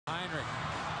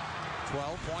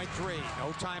12.3.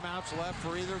 No timeouts left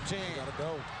for either team. Gotta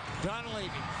go. Dunleavy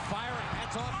firing.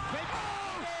 That's on.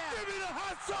 Give me the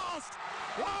hot sauce.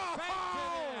 Oh,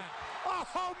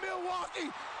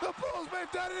 Milwaukee. The Bulls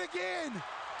have done it again.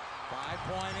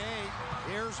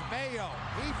 5.8. Here's Mayo.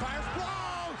 He fires.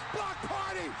 Whoa! Block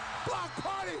party! Block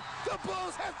party! The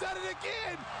Bulls have done it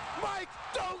again! Mike,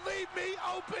 don't leave me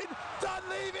open!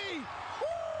 Dunleavy!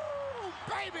 Woo!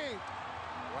 Baby!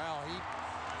 Well,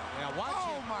 watch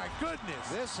Oh, it. my goodness!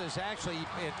 This is actually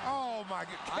it. Oh, my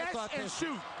God. Catch and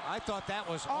shoot! I thought that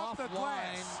was Off the offline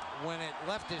glass. when it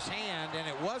left his hand, and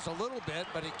it was a little bit,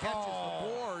 but it catches the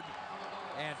board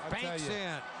and banks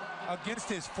in. Against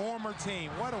his former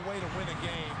team. What a way to win a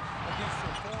game against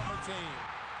your former team.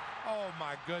 Oh,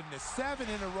 my goodness. 7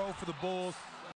 in a row for the Bulls.